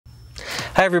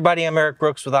Hi everybody, I'm Eric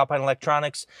Brooks with Alpine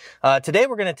Electronics. Today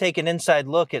we're going to take an inside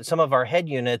look at some of our head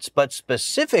units, but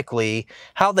specifically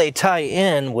how they tie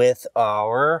in with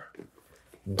our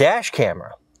dash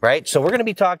camera, right? So we're going to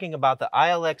be talking about the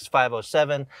ILX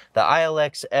 507, the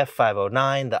ILX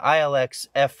F509, the ILX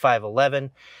F511,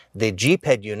 the Jeep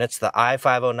head units, the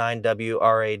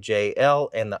I509WRAJL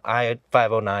and the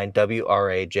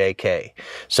I509WRAJK.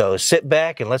 So sit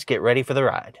back and let's get ready for the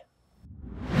ride.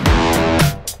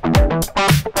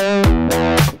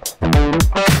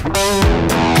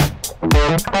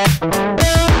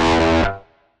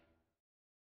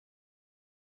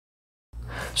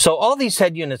 So all these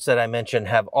head units that I mentioned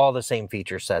have all the same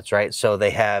feature sets, right? So they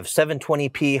have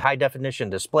 720p high definition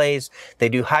displays. They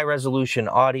do high resolution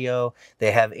audio.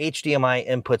 They have HDMI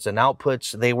inputs and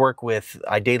outputs. They work with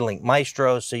iDataLink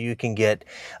Maestro, so you can get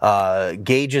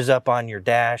gauges up on your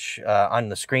dash, on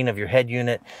the screen of your head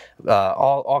unit,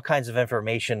 all kinds of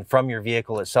information from your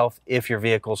vehicle itself if your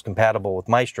vehicle is compatible with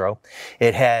Maestro.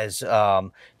 It has 2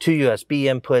 USB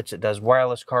inputs. It does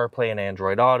wireless CarPlay and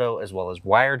Android Auto, as well as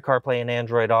wired CarPlay and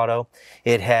Android Auto.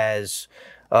 It has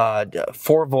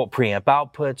 4-volt preamp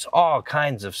outputs, all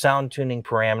kinds of sound tuning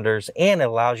parameters, and it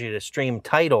allows you to stream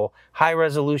title high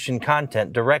resolution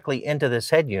content directly into this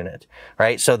head unit,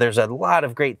 right? So there's a lot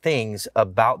of great things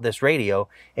about this radio,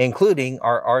 including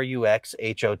our RUX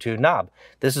HO2 knob.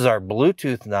 This is our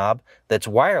Bluetooth knob that's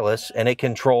wireless, and it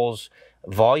controls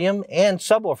volume and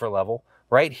subwoofer level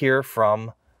right here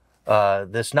from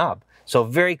this knob. So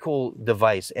very cool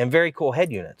device and very cool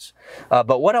head units.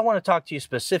 But what I want to talk to you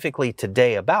specifically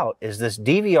today about is this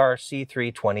DVR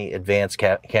C320 advanced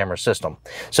camera system.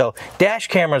 So dash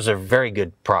cameras are very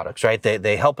good products, right?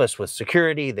 They help us with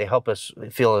security. They help us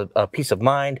feel a peace of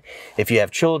mind. If you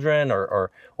have children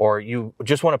or you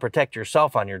just want to protect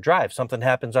yourself on your drive, something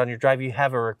happens on your drive, you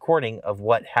have a recording of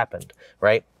what happened,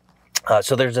 right?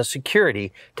 So there's a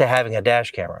security to having a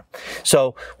dash camera.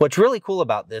 So what's really cool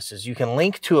about this is you can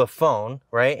link to a phone,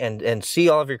 right, and see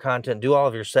all of your content, do all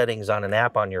of your settings on an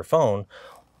app on your phone,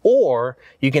 or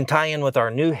you can tie in with our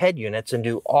new head units and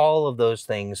do all of those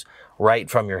things right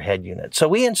from your head unit. So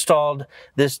we installed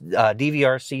this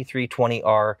DVR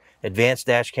C320R advanced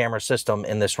dash camera system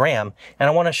in this RAM, and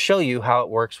I want to show you how it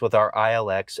works with our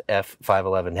ILX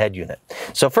F511 head unit.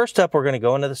 So first up, we're going to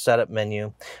go into the setup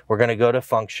menu, we're going to go to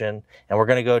function, and we're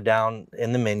going to go down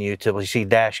in the menu till we see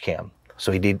dash cam.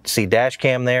 So we see dash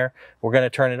cam there, we're going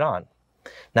to turn it on.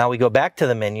 Now we go back to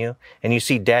the menu and you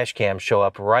see dash cam show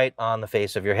up right on the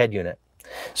face of your head unit.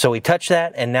 So we touch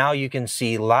that and now you can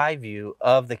see live view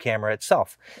of the camera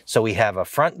itself. So we have a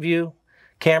front view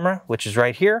camera, which is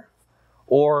right here,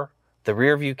 or the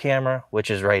rear view camera,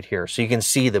 which is right here. So you can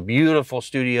see the beautiful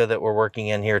studio that we're working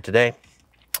in here today.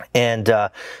 And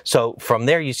so from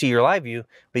there you see your live view,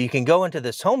 but you can go into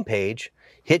this home page,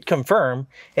 hit confirm,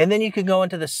 and then you can go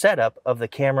into the setup of the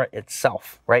camera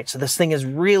itself, right? So this thing is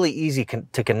really easy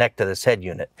to connect to this head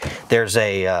unit. There's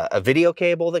a video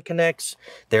cable that connects.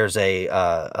 There's a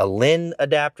LIN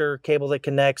adapter cable that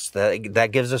connects. That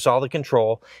gives us all the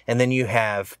control. And then you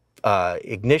have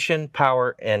ignition,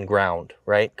 power, and ground,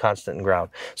 right? Constant and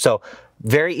ground. So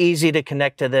very easy to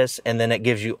connect to this, and then it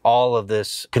gives you all of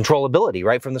this controllability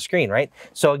right from the screen, right?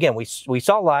 So again, we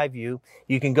saw live view.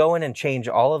 You can go in and change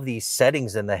all of these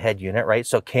settings in the head unit, right?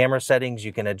 So camera settings,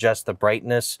 you can adjust the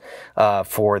brightness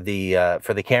for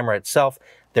the camera itself.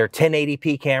 They're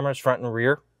 1080p cameras, front and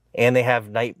rear, and they have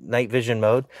night vision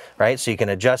mode, right? So you can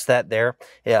adjust that there.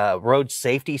 Road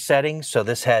safety settings. So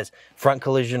this has front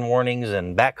collision warnings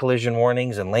and back collision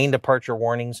warnings and lane departure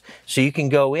warnings. So you can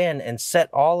go in and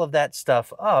set all of that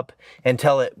stuff up and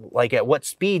tell it like at what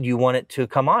speed you want it to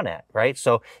come on at, right?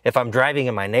 So if I'm driving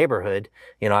in my neighborhood,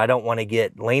 you know, I don't want to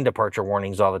get lane departure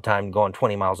warnings all the time going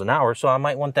 20 miles an hour. So I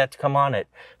might want that to come on at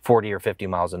 40 or 50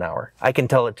 miles an hour. I can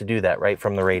tell it to do that right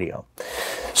from the radio.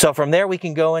 So from there, we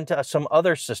can go into some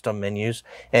other system menus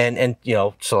and you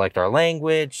know, select our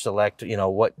language, select, you know,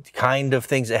 what kind of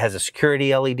things. It has a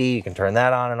security LED. You can turn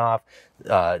that on and off.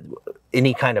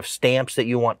 Any kind of stamps that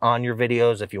you want on your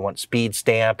videos, if you want speed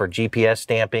stamp or GPS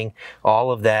stamping,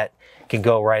 all of that can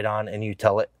go right on, and you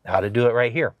tell it how to do it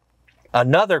right here.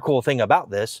 Another cool thing about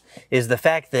this is the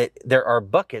fact that there are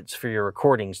buckets for your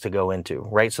recordings to go into,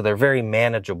 right? So they're very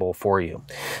manageable for you.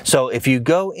 So if you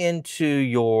go into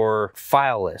your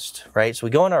file list, right? So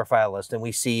we go into our file list and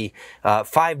we see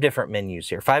 5 different menus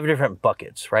here, 5 different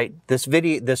buckets, right?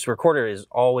 This recorder is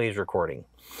always recording.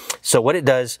 So what it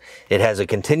does, it has a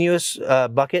continuous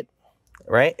bucket,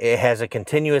 right? It has a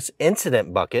continuous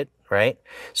incident bucket, right?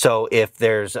 So if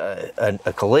there's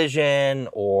a collision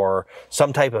or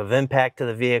some type of impact to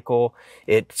the vehicle,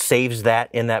 it saves that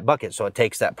in that bucket. So it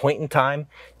takes that point in time,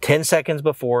 10 seconds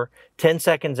before, 10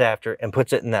 seconds after, and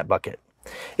puts it in that bucket.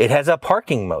 It has a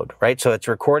parking mode, right? So it's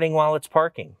recording while it's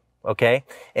parking, okay?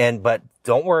 But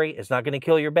don't worry, it's not going to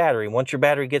kill your battery. Once your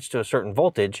battery gets to a certain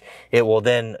voltage, it will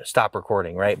then stop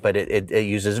recording, right? But it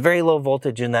uses very low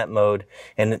voltage in that mode,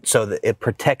 and so that it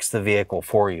protects the vehicle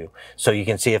for you. So you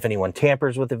can see if anyone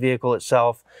tampers with the vehicle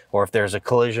itself, or if there's a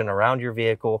collision around your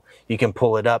vehicle, you can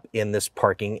pull it up in this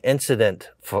parking incident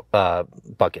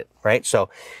bucket, right? So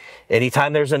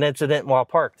anytime there's an incident while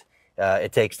parked,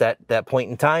 it takes that point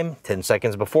in time, 10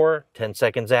 seconds before, 10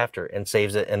 seconds after, and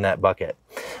saves it in that bucket.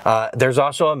 There's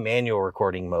also a manual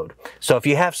recording mode. So if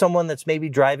you have someone that's maybe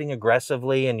driving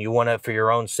aggressively and you want to, for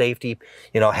your own safety,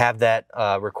 have that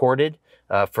recorded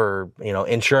for,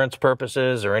 insurance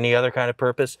purposes or any other kind of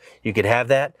purpose, you could have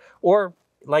that. Or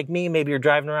like me, maybe you're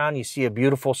driving around, you see a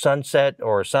beautiful sunset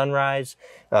or a sunrise,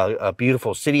 a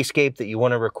beautiful cityscape that you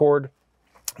want to record.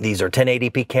 These are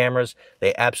 1080p cameras.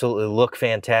 They absolutely look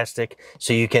fantastic.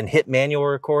 So you can hit manual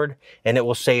record and it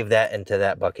will save that into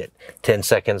that bucket. 10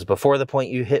 seconds before the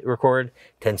point you hit record,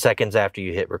 10 seconds after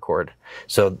you hit record.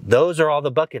 So those are all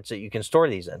the buckets that you can store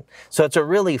these in. So it's a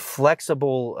really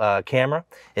flexible camera.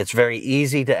 It's very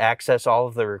easy to access all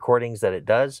of the recordings that it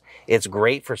does. It's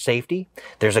great for safety.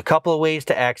 There's a couple of ways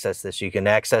to access this. You can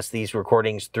access these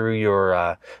recordings through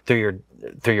your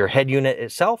head unit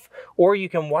itself, or you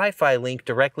can Wi-Fi link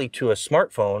directly to a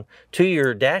smartphone to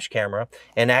your dash camera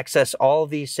and access all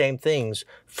of these same things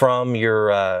from your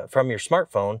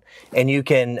smartphone, and you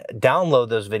can download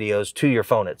those videos to your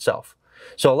phone itself.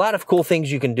 So a lot of cool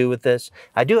things you can do with this.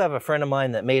 I do have a friend of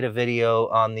mine that made a video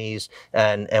on these,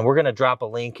 and we're going to drop a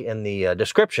link in the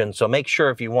description. So make sure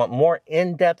if you want more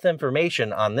in-depth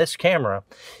information on this camera,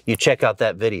 you check out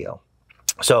that video.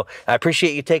 So I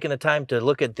appreciate you taking the time to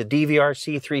look at the DVR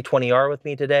C320R with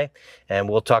me today, and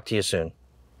we'll talk to you soon.